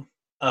feeling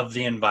of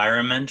the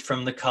environment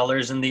from the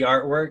colors and the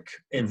artwork.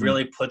 It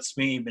really puts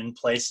me in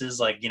places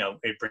like,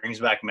 it brings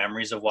back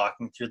memories of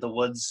walking through the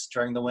woods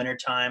during the winter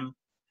time.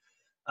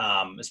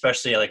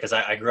 Especially like, cause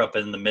I grew up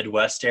in the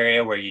Midwest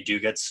area where you do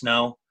get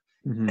snow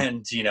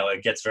and,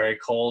 it gets very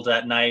cold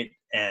at night.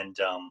 And,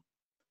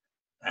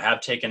 I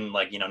have taken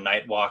like,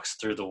 night walks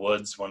through the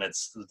woods when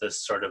it's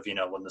this sort of,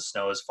 when the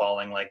snow is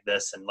falling like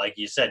this. And like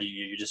you said,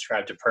 you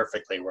described it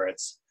perfectly, where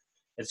it's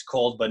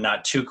cold, but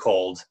not too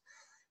cold.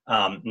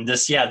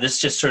 This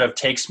just sort of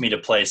takes me to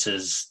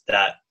places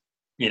that,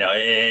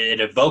 it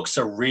evokes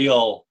a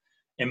real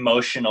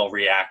emotional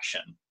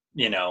reaction,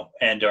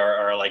 and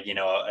or like,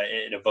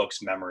 it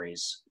evokes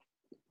memories.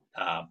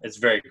 It's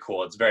very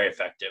cool. It's very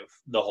effective.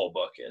 The whole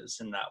book is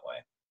in that way.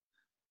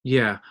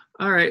 Yeah.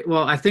 All right.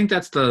 Well, I think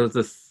that's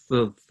the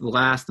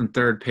last and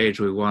third page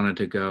we wanted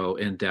to go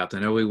in depth. I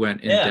know we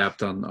went in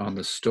depth on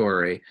the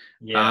story.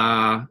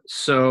 Yeah.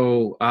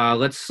 So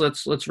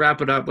let's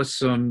wrap it up with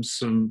some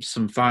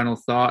final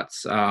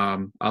thoughts.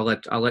 I'll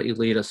let you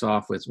lead us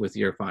off with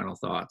your final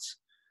thoughts.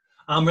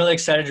 I'm really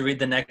excited to read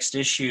the next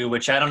issue,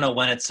 which I don't know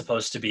when it's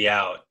supposed to be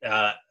out.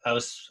 I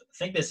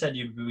think they said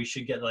we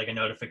should get like a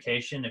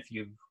notification if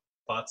you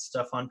bought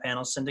stuff on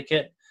Panel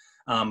Syndicate.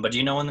 But do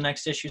you know when the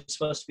next issue is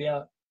supposed to be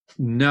out?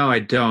 No, I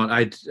don't.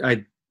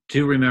 I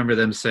do remember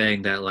them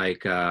saying that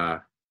like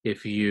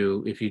if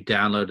you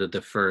downloaded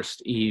the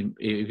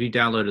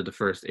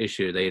first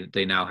issue,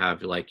 they now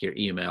have like your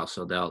email,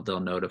 so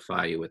they'll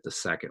notify you with the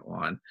second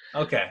one.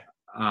 Okay.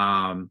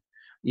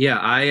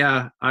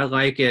 Yeah, I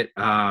like it.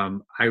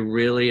 I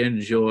really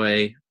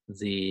enjoy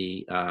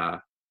the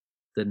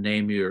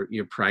name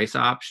your price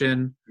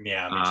option.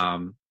 Yeah. Me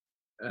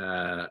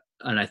too.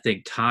 And I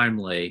think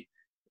timely.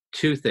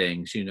 Two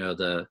things,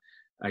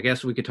 I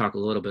guess we could talk a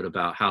little bit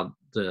about how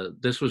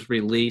this was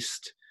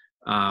released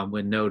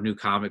when no new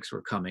comics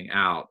were coming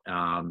out,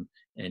 and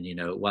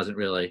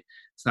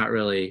it's not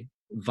really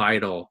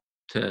vital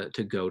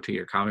to go to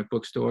your comic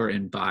book store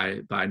and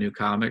buy new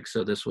comics.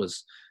 So this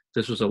was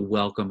a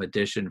welcome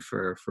addition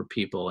for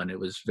people, and it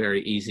was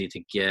very easy to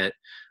get,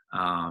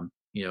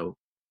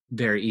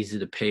 very easy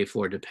to pay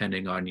for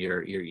depending on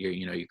your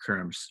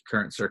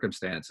current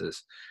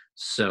circumstances.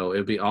 So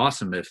it'd be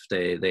awesome if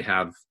they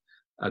have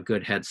a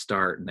good head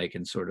start and they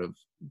can sort of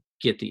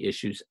get the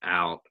issues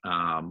out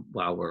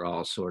while we're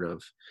all sort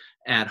of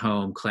at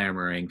home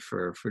clamoring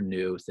for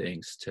new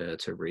things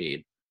to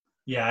read.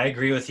 Yeah, I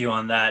agree with you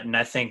on that. And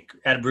I think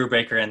Ed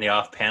Brubaker in the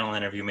off-panel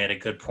interview made a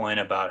good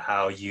point about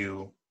how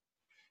you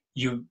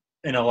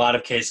in a lot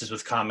of cases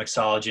with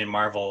Comixology and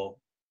Marvel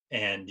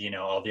and,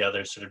 all the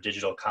other sort of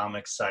digital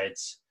comics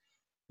sites,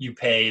 you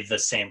pay the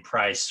same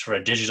price for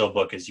a digital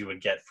book as you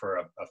would get for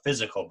a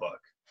physical book.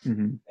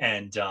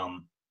 And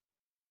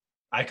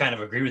I kind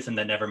of agree with him.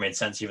 That never made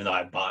sense, even though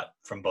I bought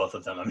from both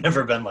of them. I've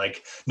never been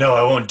like, no,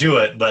 I won't do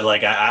it. But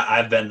like,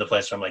 I've been the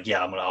place where I'm like,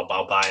 yeah,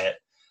 I'll buy it.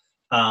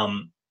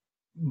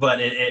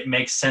 But it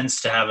makes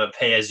sense to have a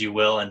pay as you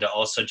will, and to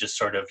also just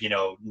sort of,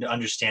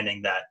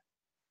 understanding that,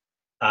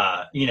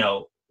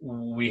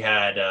 we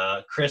had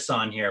Chris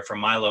on here from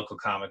my local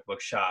comic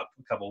book shop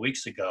a couple of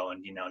weeks ago,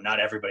 and,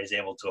 not everybody's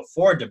able to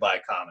afford to buy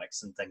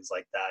comics and things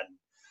like that. And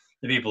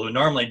the people who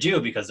normally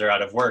do because they're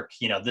out of work,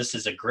 this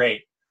is a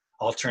great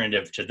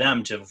alternative to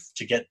them to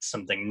get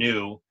something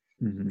new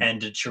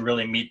and to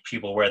really meet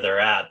people where they're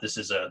at.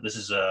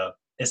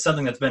 It's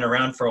something that's been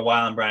around for a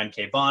while, and Brian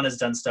K. Vaughan has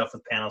done stuff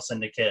with Panel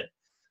Syndicate,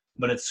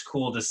 but it's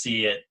cool to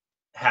see it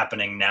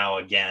happening now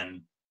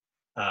again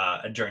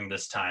during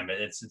this time.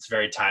 It's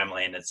very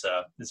timely, and it's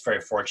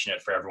very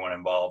fortunate for everyone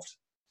involved.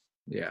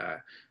 Yeah.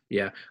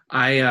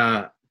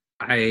 I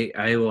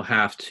will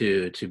have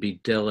to be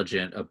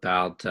diligent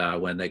about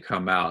when they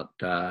come out,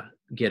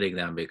 getting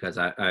them, because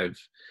I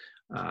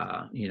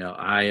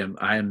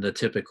am the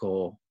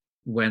typical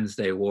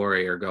Wednesday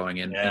warrior going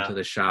into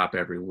the shop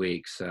every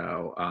week.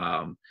 So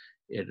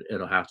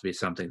it'll have to be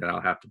something that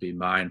I'll have to be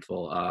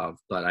mindful of.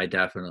 But I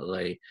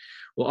definitely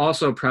will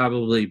also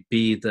probably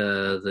be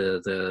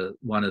the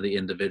one of the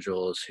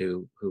individuals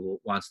who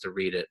wants to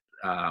read it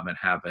and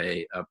have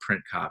a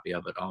print copy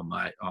of it on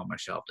my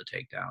shelf to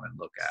take down and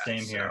look at.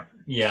 Same here.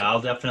 Yeah,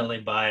 I'll definitely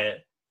buy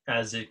it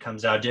as it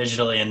comes out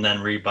digitally and then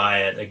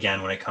rebuy it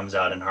again when it comes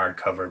out in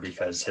hardcover,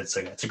 because it's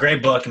a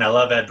great book, and I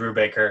love Ed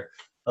Brubaker.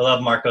 I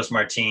love Marcos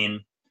Martin.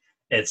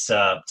 It's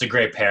a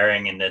great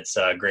pairing, and it's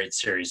a great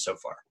series so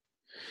far.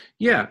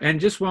 Yeah, and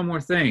just one more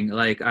thing.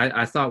 Like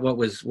I thought what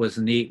was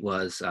neat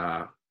was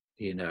I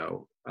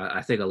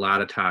think a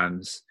lot of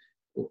times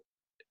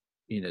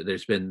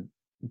there's been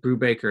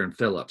Brubaker and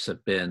Phillips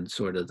have been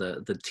sort of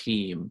the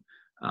team,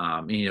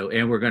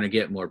 and we're going to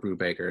get more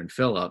Brubaker and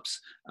Phillips,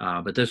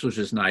 but this was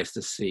just nice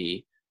to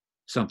see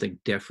something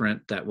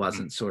different that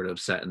wasn't sort of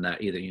set in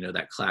that either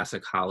that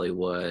classic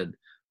Hollywood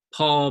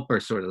pulp or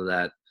sort of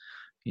that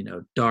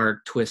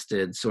dark,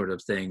 twisted sort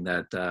of thing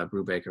that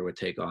Brubaker would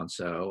take on.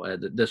 So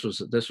this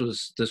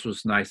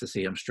was nice to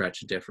see him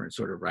stretch a different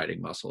sort of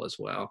writing muscle as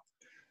well.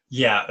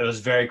 Yeah, it was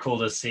very cool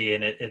to see,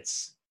 and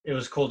it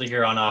was cool to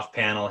hear on off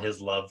panel his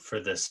love for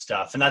this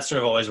stuff, and that's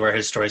sort of always where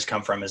his stories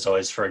come from, is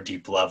always for a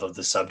deep love of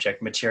the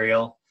subject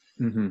material.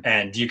 Mm-hmm.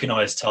 And you can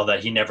always tell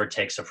that he never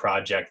takes a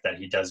project that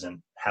he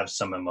doesn't have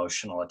some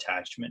emotional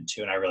attachment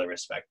to, and I really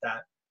respect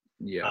that.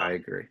 Yeah, I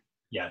agree.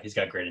 Yeah, he's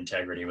got great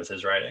integrity with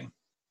his writing.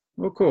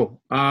 Well, cool.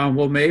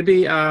 Well,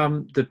 maybe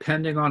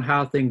depending on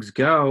how things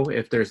go,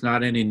 if there's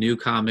not any new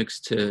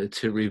comics to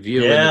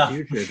review in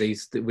the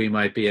future, we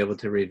might be able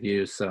to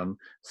review some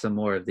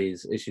more of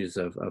these issues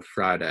of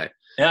Friday.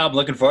 Yeah, I'm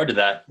looking forward to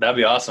that. That'd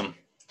be awesome.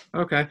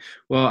 Okay.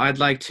 Well, I'd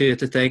like to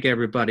thank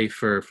everybody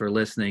for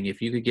listening.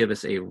 If you could give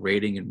us a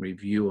rating and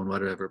review on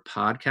whatever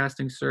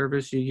podcasting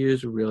service you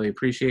use, we really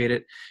appreciate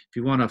it. If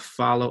you want to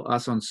follow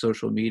us on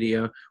social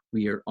media,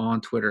 we are on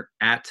Twitter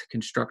at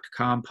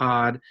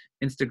ConstructCompod.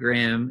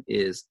 Instagram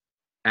is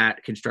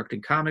at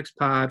Constructing Comics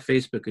Pod.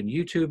 Facebook and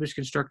YouTube is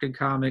Constructing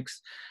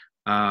Comics.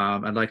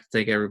 I'd like to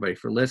thank everybody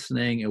for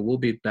listening, and we'll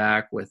be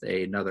back with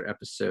another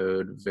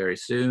episode very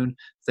soon.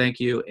 Thank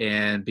you,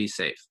 and be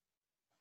safe.